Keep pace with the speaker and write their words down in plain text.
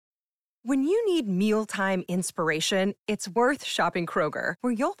When you need mealtime inspiration, it's worth shopping Kroger,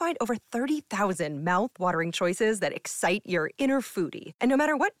 where you'll find over 30,000 mouth-watering choices that excite your inner foodie. And no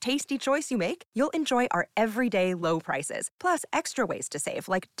matter what tasty choice you make, you'll enjoy our everyday low prices, plus extra ways to save,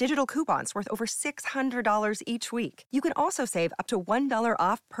 like digital coupons worth over $600 each week. You can also save up to $1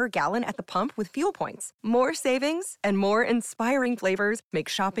 off per gallon at the pump with fuel points. More savings and more inspiring flavors make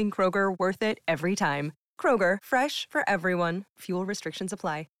shopping Kroger worth it every time. Kroger, fresh for everyone. Fuel restrictions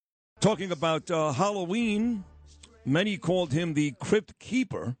apply. Talking about Halloween, many called him the Crypt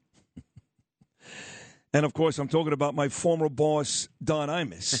Keeper. And, of course, I'm talking about my former boss, Don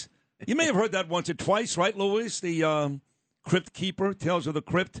Imus. You may have heard that once or twice, right, Louis? The Crypt Keeper, Tales of the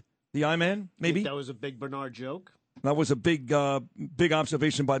Crypt, the I-Man, maybe? That was a big Bernard joke. That was a big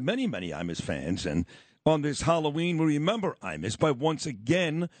observation by many, many Imus fans. And on this Halloween, we remember Imus by once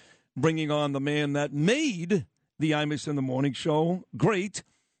again bringing on the man that made the Imus in the Morning Show great.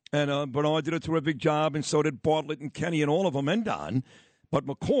 And Bernard did a terrific job, and so did Bartlett and Kenny and all of them, and Don. But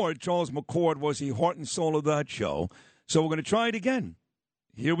McCord, Charles McCord, was the heart and soul of that show. So we're going to try it again.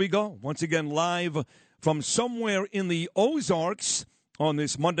 Here we go. Once again, live from somewhere in the Ozarks on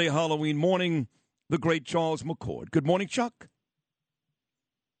this Monday Halloween morning, the great Charles McCord. Good morning, Chuck.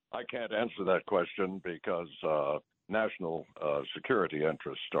 I can't answer that question because national security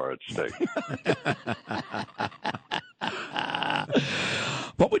interests are at stake.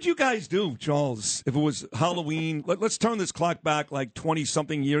 What would you guys do, Charles, if it was Halloween? Let's turn this clock back like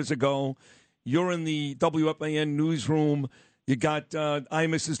 20-something years ago. You're in the WFAN newsroom. You got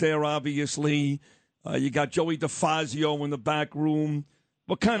Imus is there, obviously. You got Joey DeFazio in the back room.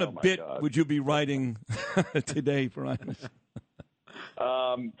 What kind of bit would you be writing today for Imus?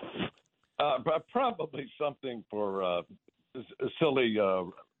 Probably something for silly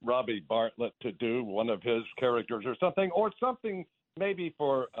Robbie Bartlett to do, one of his characters or something maybe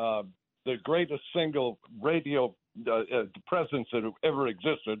for the greatest single radio presence that ever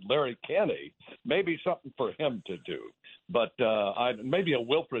existed, Larry Kenney, maybe something for him to do. But maybe a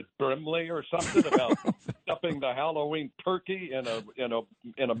Wilfred Brimley or something about stuffing the Halloween turkey in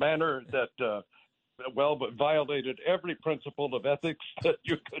a manner that but violated every principle of ethics that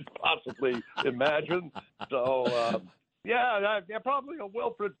you could possibly imagine. So. Probably a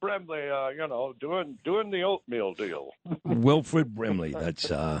Wilfred Brimley, doing the oatmeal deal. Wilfred Brimley, that's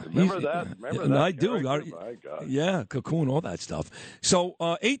remember that? I do. My God. Yeah, Cocoon, all that stuff. So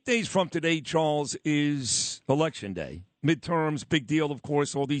 8 days from today, Charles, is Election Day. Midterms, big deal, of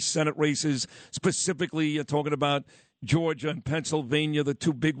course. All these Senate races, specifically talking about Georgia and Pennsylvania, the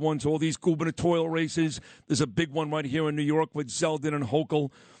two big ones. All these gubernatorial races. There's a big one right here in New York with Zeldin and Hochul.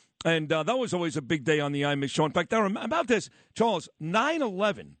 And that was always a big day on the Imus show. In fact, I remember about this, Charles,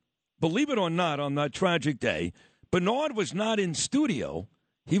 9/11, believe it or not, on that tragic day, Bernard was not in studio.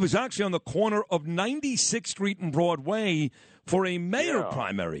 He was actually on the corner of 96th Street and Broadway for a mayor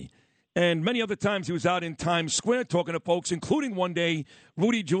primary. And many other times he was out in Times Square talking to folks, including one day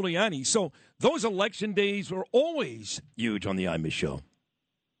Rudy Giuliani. So those election days were always huge on the Imus show.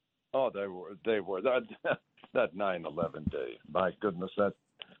 Oh, they were. That 9/11 day, my goodness, that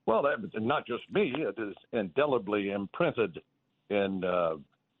not just me. It is indelibly imprinted in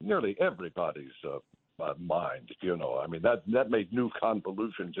nearly everybody's mind. I mean, that made new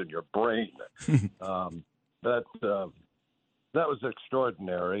convolutions in your brain. That was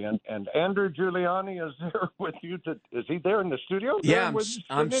extraordinary. And Andrew Giuliani is there with you. Is he there in the studio? Yeah,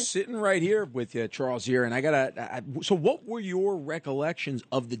 I'm sitting right here with you, Charles. Here, and so, what were your recollections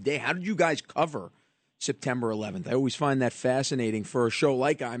of the day? How did you guys cover September 11th? I always find that fascinating for a show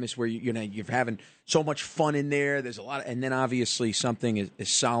like Imus, where you're having so much fun in there. There's a lot, and then obviously something as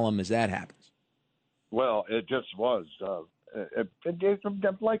solemn as that happens. Well, it just was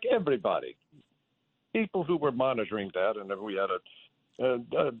like everybody. People who were monitoring that, and we had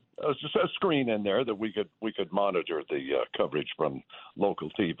a screen in there that we could monitor the coverage from local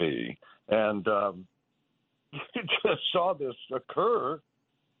TV, and you just saw this occur,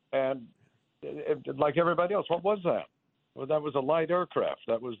 and like everybody else, what was that? Well, that was a light aircraft.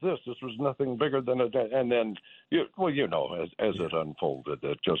 That was this. This was nothing bigger than and then, as it unfolded,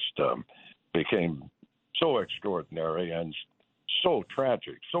 it just became so extraordinary and so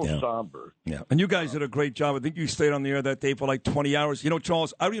tragic, so somber. Yeah, and you guys did a great job. I think you stayed on the air that day for like 20 hours.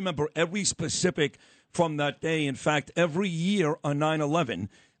 Charles, I remember every specific from that day. In fact, every year on 9/11,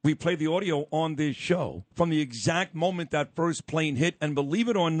 we play the audio on this show from the exact moment that first plane hit. And believe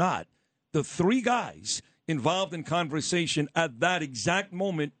it or not, the three guys involved in conversation at that exact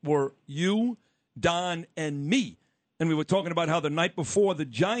moment were you, Don, and me. And we were talking about how the night before the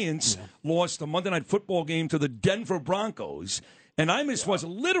Giants lost a Monday Night Football game to the Denver Broncos. And Imus was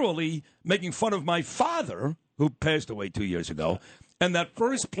literally making fun of my father, who passed away 2 years ago, and that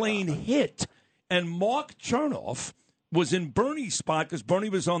first plane hit, and Mark Chernoff was in Bernie's spot because Bernie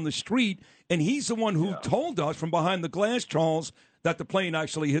was on the street, and he's the one who told us from behind the glass, Charles, that the plane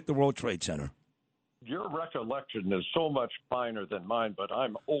actually hit the World Trade Center. Your recollection is so much finer than mine, but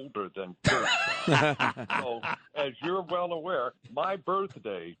I'm older than Kurt. So, as you're well aware, my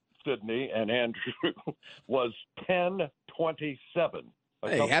birthday, Sydney and Andrew, was 10/27.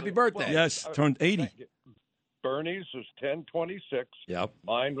 Hey, happy birthday. Yes, turned 80. Bernie's was 10/26. Yep.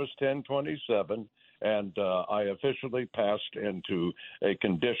 Mine was 10/27. And I officially passed into a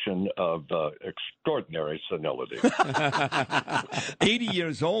condition of extraordinary senility. 80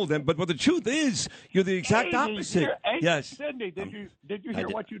 years old, but the truth is, you're the exact opposite. Yes, Sydney, did you hear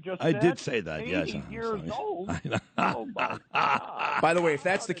what you just said? I did say that. 80 yes, years old. Oh my God! By the way, if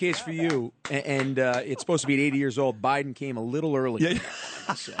that's the case for you, and it's supposed to be at 80 years old, Biden came a little early. Yeah.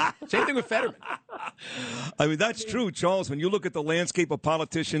 Same thing with Fetterman. I mean, that's true, Charles. When you look at the landscape of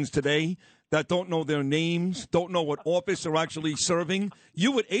politicians today that don't know their names, don't know what office they're actually serving,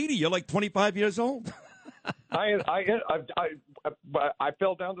 you at 80, you're like 25 years old. I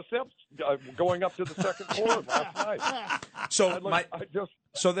fell down the steps going up to the second floor last night.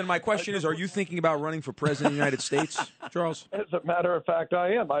 So then my question is, are you thinking about running for president of the United States, Charles? As a matter of fact,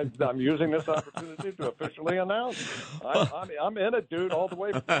 I am. I'm using this opportunity to officially announce I'm in it, dude, all the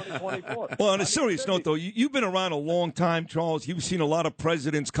way from 2024. Well, on a serious note, though, you've been around a long time, Charles. You've seen a lot of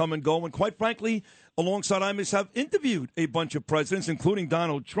presidents come and go, and quite frankly, alongside Imus, have interviewed a bunch of presidents, including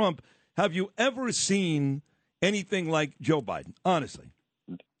Donald Trump. Have you ever seen anything like Joe Biden, honestly?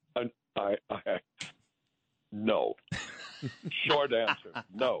 No. Short answer,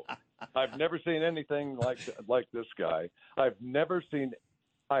 no. I've never seen anything like this guy. I have never seen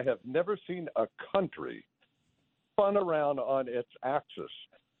a country spun around on its axis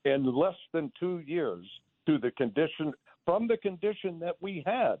in less than 2 years from the condition that we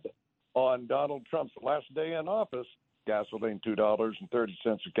had on Donald Trump's last day in office. Gasoline $2.30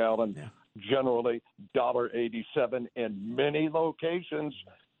 a gallon, generally $1.87 in many locations.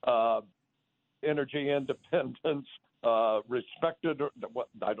 Energy independence, respected.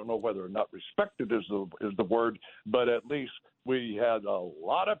 I don't know whether or not respected is the word, but at least we had a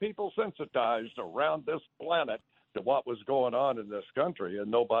lot of people sensitized around this planet to what was going on in this country, and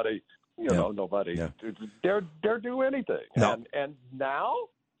nobody dared do anything. No. And now,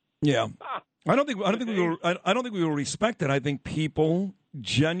 I don't think we were respected. I think people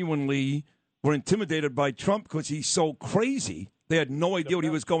genuinely were intimidated by Trump because he's so crazy. They had no idea what he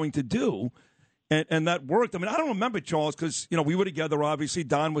was going to do. And that worked. I mean, I don't remember, Charles, because, we were together, obviously.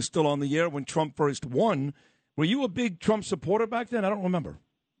 Don was still on the air when Trump first won. Were you a big Trump supporter back then? I don't remember.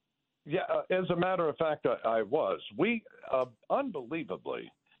 Yeah, as a matter of fact, I was. We, unbelievably,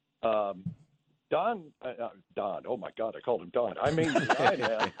 Don, oh, my God, I called him Don. I mean, I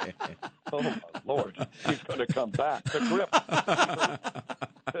had, oh, my Lord, he's going to come back. The grip.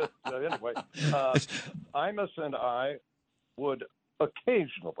 Anyway, Imus and I would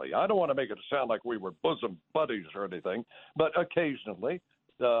occasionally, I don't want to make it sound like we were bosom buddies or anything, but occasionally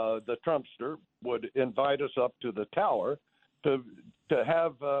the Trumpster would invite us up to the tower to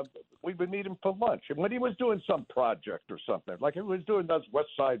have, we would meet him for lunch. And when he was doing some project or something, like he was doing those West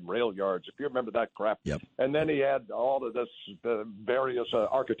Side rail yards, if you remember that crap. Yep. And then he had all of this various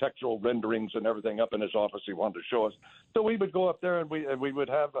architectural renderings and everything up in his office he wanted to show us. So we would go up there and we would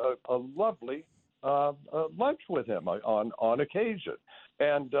have a lovely lunch with him on occasion,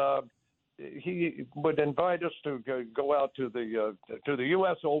 and he would invite us to go out to the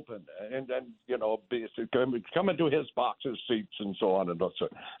U.S. Open and come into his boxes, seats, and so on and so on.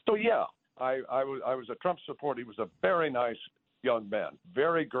 So yeah, I was a Trump supporter. He was a very nice young man,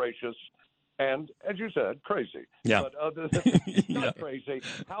 very gracious, and as you said, crazy. Yeah. But other than not crazy,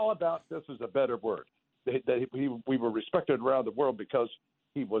 how about this is a better word? We were respected around the world because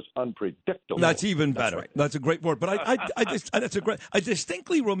he was unpredictable. That's even better. That's right. That's a great word. But I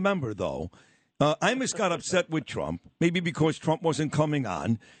distinctly remember, though, Imus got upset with Trump, maybe because Trump wasn't coming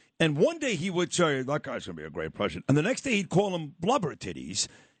on. And one day he would say, that guy's going to be a great president. And the next day he'd call him blubber titties.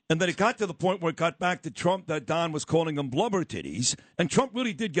 And then it got to the point where it got back to Trump that Don was calling him blubber titties. And Trump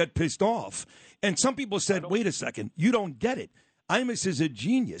really did get pissed off. And some people said, wait a second, you don't get it. Imus is a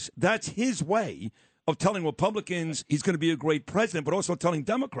genius. That's his way of telling Republicans he's going to be a great president, but also telling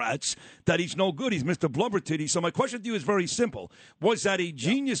Democrats that he's no good. He's Mr. Blubber Titty. So my question to you is very simple. Was that a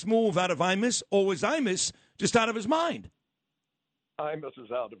genius move out of Imus, or was Imus just out of his mind? Imus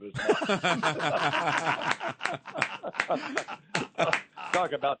is out of his mind.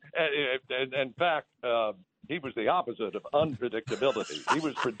 Talk about, in fact, he was the opposite of unpredictability. He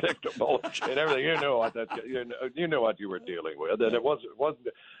was predictable and everything. You knew what you were dealing with, and it wasn't.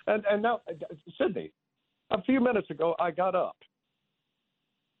 And now, Sydney, a few minutes ago, I got up.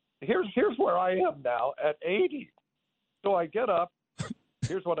 Here's where I am now at 80. So I get up.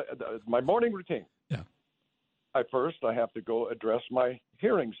 Here's what my morning routine. Yeah. I have to go address my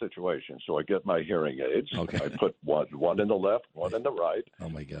hearing situation. So I get my hearing aids. Okay. I put one in the left, one in the right. Oh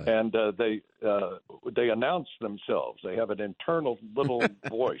my God! And they announce themselves. They have an internal little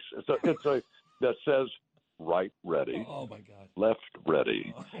voice. That says right ready. Oh my God! Left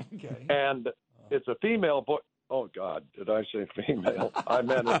ready. Okay. And it's a female voice. Oh God! Did I say female? I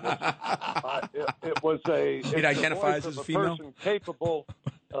meant it was a. It identifies as a female. Person capable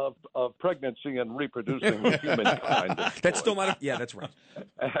of pregnancy and reproducing with humankind. That's still not. Yeah, that's right.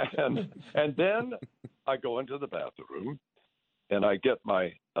 And then I go into the bathroom, and I get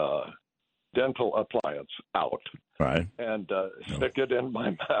my dental appliance out, right, and stick it in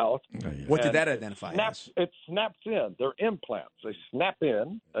my mouth. What did that identify as? It snaps in. They're implants. They snap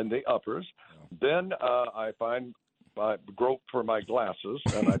in the uppers. Then I grope for my glasses,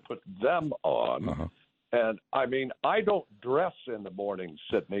 and I put them on. Uh-huh. And, I mean, I don't dress in the morning,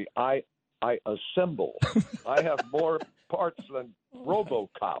 Sydney. I assemble. I have more parts than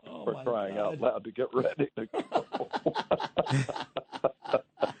RoboCop for crying out loud to get ready to go.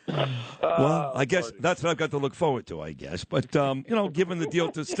 Well, I guess that's what I've got to look forward to, I guess. But, given the deal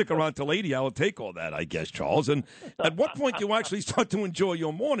to stick around till 80, I will take all that, I guess, Charles. And at what point do you actually start to enjoy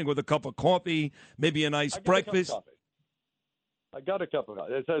your morning with a cup of coffee, maybe a nice breakfast? I got a cup of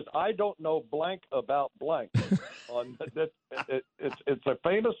coffee. It says, I don't know blank about blank. It's a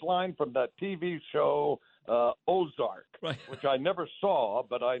famous line from that TV show Ozark, right, which I never saw,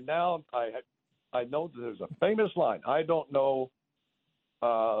 but I know there's a famous line. I don't know.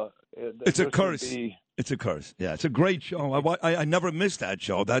 It's a curse. It's a curse. Yeah, it's a great show. I never missed that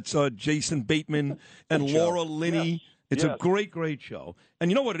show. That's Jason Bateman and Laura Linney. Yes. It's a great, great show. And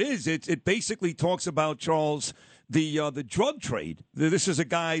you know what it is? It basically talks about, Charles, the drug trade. This is a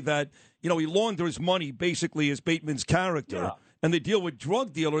guy that, he launders money basically as Bateman's character. Yeah. And they deal with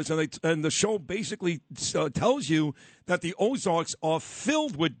drug dealers, and the show basically tells you that the Ozarks are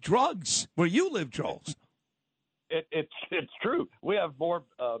filled with drugs where you live, Charles. It's true. We have more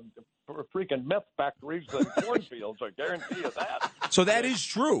freaking meth factories than cornfields. I guarantee you that. So that is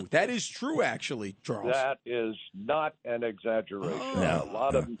true. That is true, actually, Charles. That is not an exaggeration.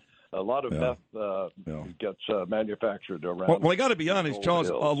 A lot of meth gets manufactured around. Well, I got to be honest, Charles.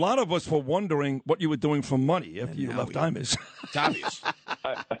 Hills. A lot of us were wondering what you were doing for money after you left Imus. It's obvious.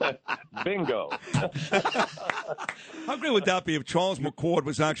 Bingo. How great would that be if Charles McCord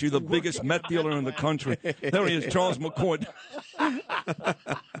was actually the biggest meth dealer in the country? There he is, Charles McCord.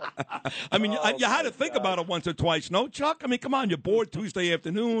 I mean, you had to think about it once or twice, no, Chuck? I mean, come on, you're bored Tuesday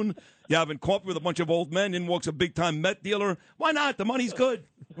afternoon. You're having coffee with a bunch of old men. In walks a big-time meth dealer. Why not? The money's good,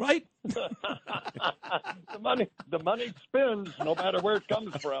 right? The money spins no matter where it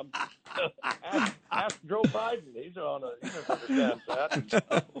comes from. Ask Joe Biden. He understands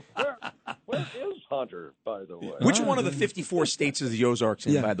that. Where is Hunter, by the way? Which one of the 54 states is the Ozarks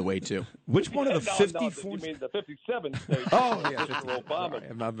in, by the way, too? Which one of the 54? You mean the 57 states? Oh, yeah. Mr.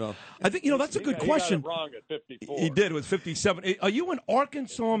 Obama. I think, that's a good question. He got it wrong at 54. He did. It was 57. Are you in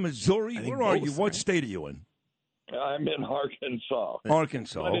Arkansas, Missouri? Where are you? What state are you in? I'm in Arkansas.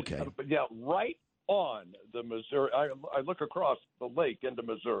 Arkansas, okay. Right on the Missouri. I look across the lake into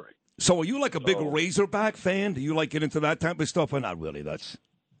Missouri. So are you like a big Razorback fan? Do you like get into that type of stuff or not really?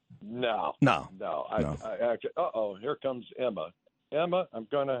 No. I actually. Here comes Emma. Emma, I'm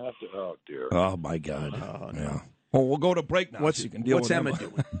going to have to. Oh dear. Oh my God. Oh, yeah. Well, we'll go to break now. What's Emma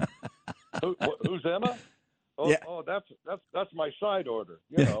doing? Who's Emma? Oh, yeah. That's my side order.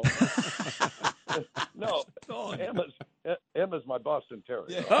 No, Emma's my Boston Terrier.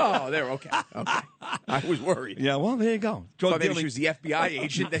 Yeah. Oh, there. Okay. I was worried. Yeah, well, there you go. Maybe she was the FBI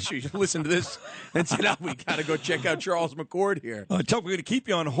agent that she listened to this and said, we got to go check out Charles McCord here. Chuck, we're going to keep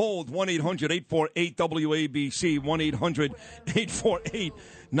you on hold. 1-800-848-WABC,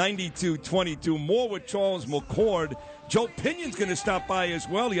 1-800-848-9222. More with Charles McCord. Joe Pinion's going to stop by as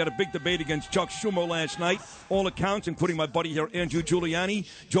well. He had a big debate against Chuck Schumer last night. All accounts, including my buddy here, Andrew Giuliani.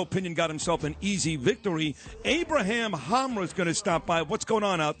 Joe Pinion got himself an easy victory. Abraham Hamra's going to stop by. What's going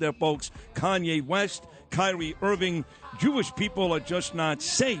on out there, folks? Kanye West, Kyrie Irving. Jewish people are just not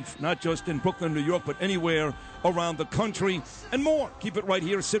safe, not just in Brooklyn, New York, but anywhere around the country and more. Keep it right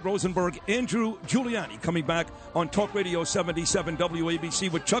here. Sid Rosenberg, Andrew Giuliani coming back on Talk Radio 77 WABC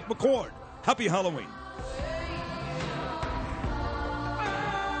with Chuck McCord. Happy Halloween.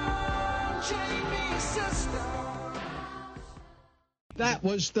 Jamie, sister. That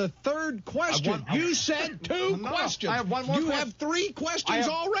was the third question. You said two questions. I have one more question. You have three questions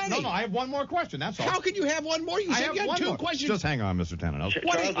already. No, I have one more question. That's all. How can you have one more? You said you had two questions. Just hang on, Mr. Tannenhouse.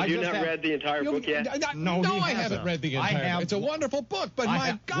 Charles, have you not read the entire book yet? No, I haven't read the entire. It's a wonderful book, but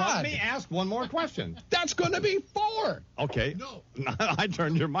my God. Let me ask one more question. That's going to be 4. Okay. No. I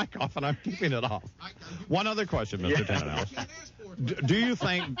turned your mic off, and I'm keeping it off. One other question, Mr. Tannenhouse. Do you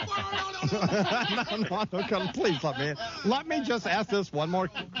think... No, please let me just ask this one more.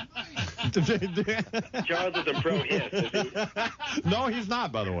 Charles is a pro-hit, is he? No, he's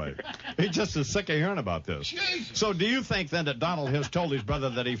not, by the way. He just is sick of hearing about this. So do you think then that Donald Hiss told his brother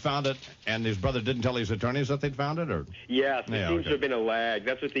that he found it, and his brother didn't tell his attorneys that they'd found it? Or Yes, there seems to have been a lag.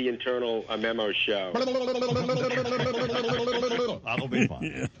 That's what the internal memos show. That'll be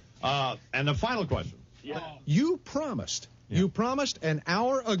fun. And the final question. Yeah. You promised. Yeah. You promised an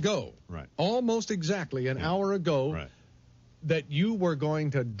hour ago, right? Almost exactly an hour ago, right, that you were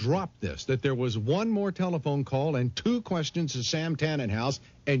going to drop this, that there was one more telephone call and 2 questions to Sam Tannenhouse,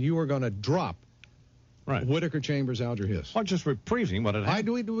 and you were going to drop Whitaker Chambers, Alger Hiss. I'm just reprising what it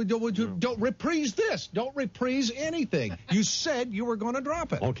happened. Don't reprise this. Don't reprise anything. You said you were going to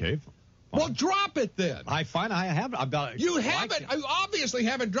drop it. Okay. Well, drop it then. I have. You haven't. You obviously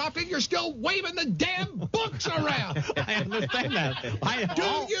haven't dropped it. You're still waving the damn books around. I understand that.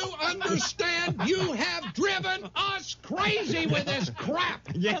 Do you understand? You have driven us crazy with this crap.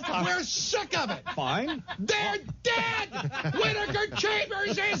 Yes, we're sick of it. Fine. They're dead. Whitaker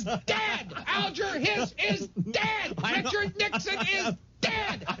Chambers is dead. Alger Hiss is dead. Richard Nixon is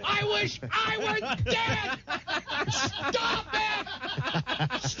dead. I wish I were dead. Stop it.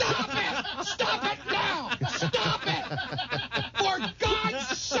 Stop it. Stop it now. Stop it. For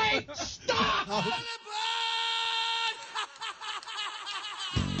God's sake, stop.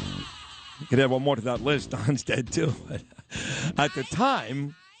 You could add one more to that list. Don's dead, too. At the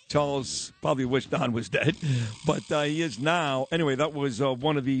time, Charles probably wished Don was dead, but he is now. Anyway, that was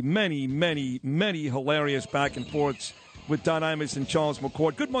one of the many, many, many hilarious back and forths with Don Imus and Charles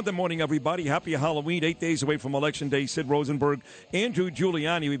McCord. Good Monday morning, everybody. Happy Halloween. 8 days away from Election Day. Sid Rosenberg, Andrew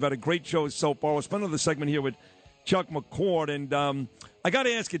Giuliani. We've had a great show so far. We'll spend another segment here with Chuck McCord. And I got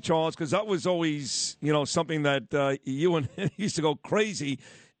to ask you, Charles, because that was always, something that you and used to go crazy.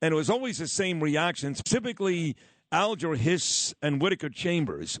 And it was always the same reactions, typically Alger Hiss and Whitaker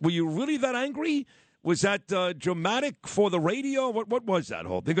Chambers. Were you really that angry? Was that dramatic for the radio? What was that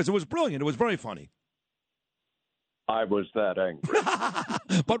whole thing? Because it was brilliant. It was very funny. I was that angry.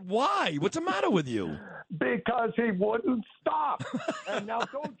 But why? What's the matter with you? Because he wouldn't stop. And now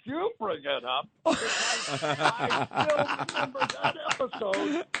don't you bring it up. Because I still remember that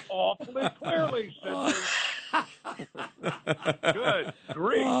episode awfully clearly, Sidney. Good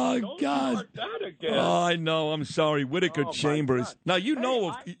grief. Oh, don't God. start that again. Oh, I know. I'm sorry. Whitaker Chambers. Now, you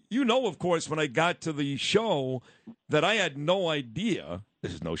know, of course, when I got to the show that I had no idea,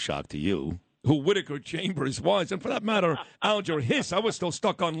 this is no shock to you, who Whitaker Chambers was. And for that matter, Alger Hiss. I was still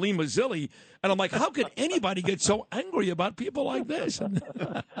stuck on Lee Mazzilli. And I'm like, how could anybody get so angry about people like this?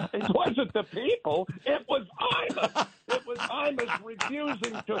 It wasn't the people. It was Imus. It was Imus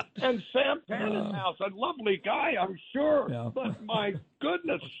refusing to. And Sam Tannenhouse, a lovely guy, I'm sure. Yeah. But my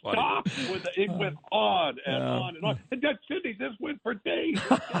goodness, stop with it. It went on and on and on. And that Sidney, this went for days.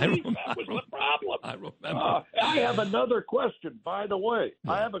 That was the problem. I remember. I have another question, by the way.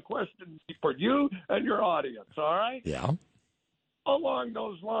 Yeah. I have a question for you and your audience, all right? Yeah. Along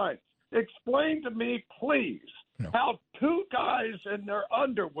those lines. Explain to me, please, how 2 guys in their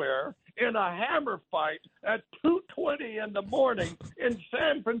underwear in a hammer fight at 2:20 in the morning in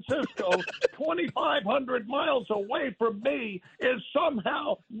San Francisco, 2,500 miles away from me, is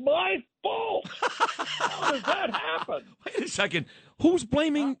somehow my fault. How does that happen? Wait a second. Who's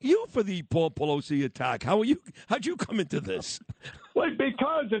blaming you for the Paul Pelosi attack? How'd you come into this? Well,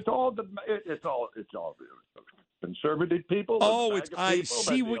 because it's all conservative people. I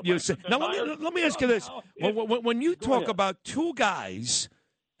see what you're saying. Now, let me ask you this. When you talk about 2 guys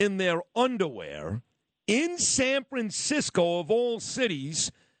in their underwear in San Francisco, of all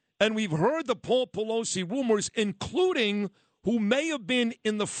cities, and we've heard the Paul Pelosi rumors, including who may have been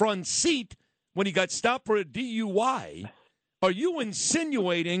in the front seat when he got stopped for a DUI, are you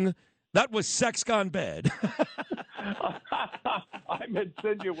insinuating that was sex gone bad? I'm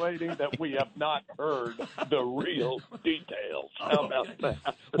insinuating that we have not heard the real details. How about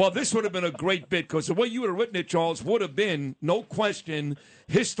that? Well, this would have been a great bit, because the way you would have written it, Charles, would have been, no question,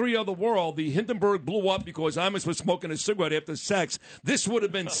 history of the world. The Hindenburg blew up because Imus was smoking a cigarette after sex. This would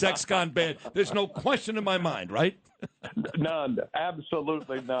have been sex gone bad. There's no question in my mind, right? None.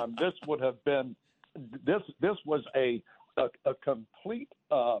 Absolutely none. This would have been – this was a a complete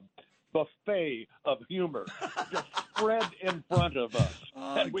buffet of humor just spread in front of us.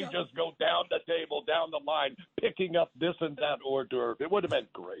 And we just go down the table, down the line, picking up this and that hors d'oeuvre. It would have been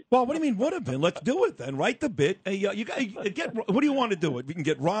great. Well, what do you mean would have been? Let's do it then. Write the bit. Hey, you guys get. What do you want to do? It. We can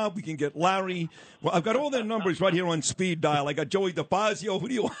get Rob. We can get Larry. Well, I've got all their numbers right here on speed dial. I got Joey DeFazio. Who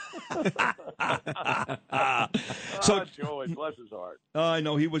do you want? Joey, bless his heart. I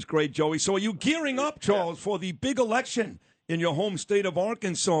know he was great, Joey. So are you gearing up, Charles, for the big election in your home state of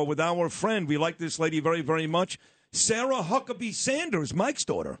Arkansas with our friend? We like this lady very, very much. Sarah Huckabee Sanders, Mike's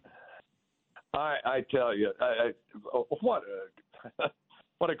daughter. I tell you, what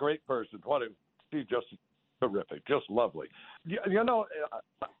a great person. She's just terrific, just lovely. You know,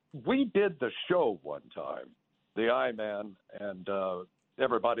 we did the show one time, the I-Man, and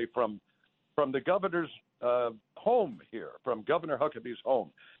everybody from the governor's home here, from Governor Huckabee's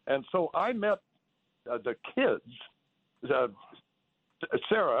home. And so I met the kids,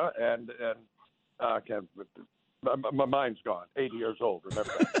 Sarah and I can't. My mind's gone. 80 years old.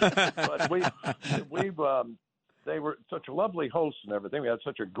 Remember that? But they were such lovely hosts and everything. We had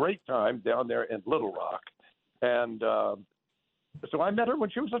such a great time down there in Little Rock, and so I met her when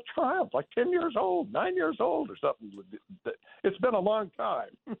she was a child, like 10 years old, 9 years old, or something. It's been a long time.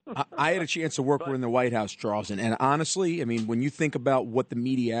 I had a chance to work with her in the White House, Charles, and honestly, I mean, when you think about what the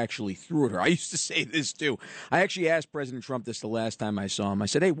media actually threw at her, I used to say this too. I actually asked President Trump this the last time I saw him. I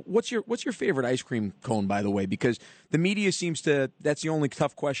said, "Hey, what's your favorite ice cream cone, by the way?" Because the media seems to, that's the only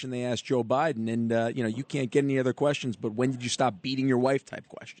tough question they ask Joe Biden, and you can't get any other questions. But when did you stop beating your wife? Type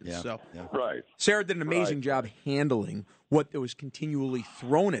questions. Yeah. So, right. Sarah did an amazing job handling what was continually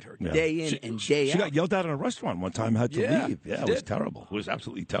thrown at her day in and day out. She got yelled at in a restaurant one time, had to leave. Yeah, it was terrible. It was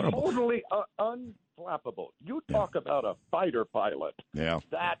absolutely terrible. Totally unflappable. You talk about a fighter pilot. Yeah.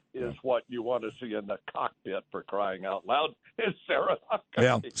 That is what you want to see in the cockpit, for crying out loud, is Sarah Huckabee.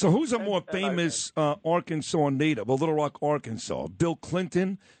 Yeah. So who's a more famous Arkansas native, of Little Rock, Arkansas? Bill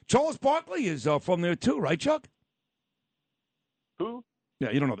Clinton? Charles Barkley is from there too, right, Chuck? Who? Yeah,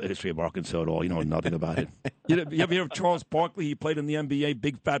 you don't know the history of Arkansas at all. You know nothing about it. You ever hear of Charles Barkley? He played in the NBA,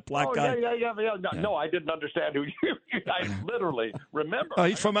 big fat black guy. Yeah. No, I didn't understand who you. I literally remember.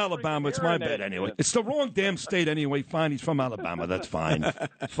 He's from Alabama. It's my bad anyway. It's the wrong damn state anyway. Fine, he's from Alabama. That's fine.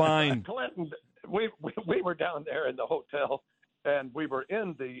 Fine. Clinton, we were down there in the hotel, and we were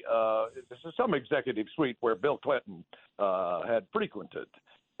in some executive suite where Bill Clinton had frequented.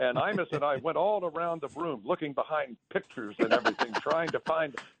 And Imus and I went all around the room looking behind pictures and everything, trying to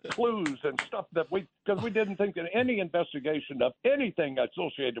find clues and stuff because we didn't think that any investigation of anything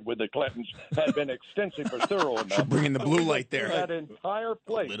associated with the Clintons had been extensive or thorough enough. Should bring in the blue light there. That entire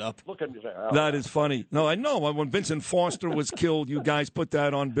place. Lit up. That is funny. No, I know. When Vincent Foster was killed, you guys put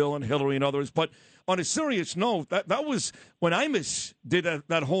that on Bill and Hillary and others. But on a serious note, that was when Imus did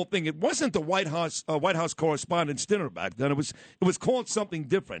that whole thing. It wasn't the White House Correspondents' Dinner back then. It was called something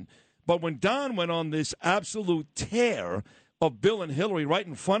different. But when Don went on this absolute tear of Bill and Hillary right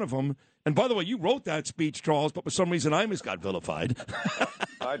in front of him, and by the way, you wrote that speech, Charles, but for some reason Imus got vilified.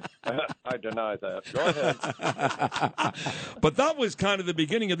 I deny that. Go ahead. But that was kind of the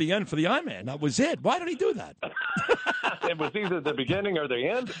beginning of the end for the I-Man. That was it. Why did he do that? It was either the beginning or the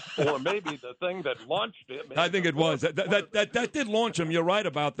end, or maybe the thing that launched it. I think it was. That did launch him. You're right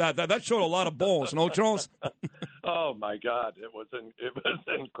about that. That showed a lot of balls. No, Charles? Oh, my God. It was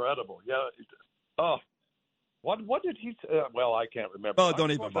incredible. Yeah. Oh. What did he say? Well, I can't remember. Oh,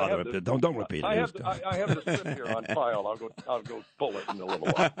 don't even bother it. Don't repeat it. I have the script here on file. I'll go pull it in a little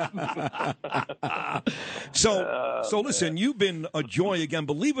while. So listen, you've been a joy again.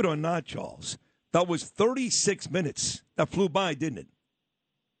 Believe it or not, Charles, that was 36 minutes. That flew by, didn't it?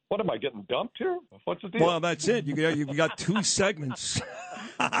 What, am I getting dumped here? What's the deal? Well, that's it. You got 2 segments.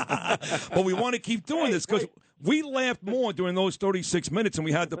 But we want to keep doing this because we laughed more during those 36 minutes than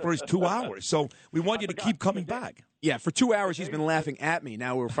we had the first 2 hours. So we want you to keep coming back. Yeah, for 2 hours he's been laughing at me.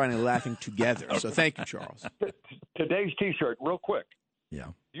 Now we're finally laughing together. So thank you, Charles. Today's T-shirt, real quick. Yeah.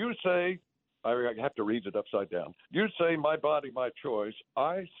 You say, I have to read it upside down. You say, my body, my choice.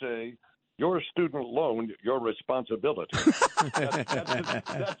 I say, your student loan, your responsibility.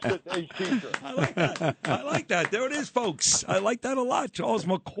 That's today's T-shirt. I like that. There it is, folks. I like that a lot. Charles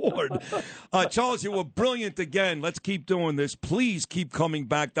McCord. Charles, you were brilliant again. Let's keep doing this. Please keep coming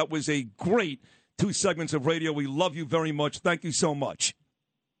back. That was a great 2 segments of radio. We love you very much. Thank you so much.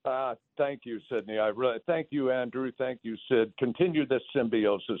 Thank you, Sidney. Thank you, Andrew. Thank you, Sid. Continue this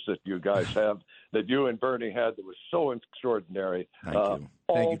symbiosis that you guys have, that you and Bernie had, that was so extraordinary. Thank you.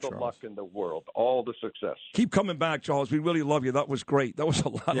 All the Charles. luck in the world. All the success. Keep coming back, Charles. We really love you. That was great. That was a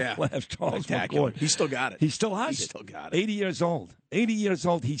lot of laughs, Charles McCord. He still got it. He still has it. He still got it. 80 years old. 80 years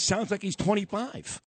old. He sounds like he's 25.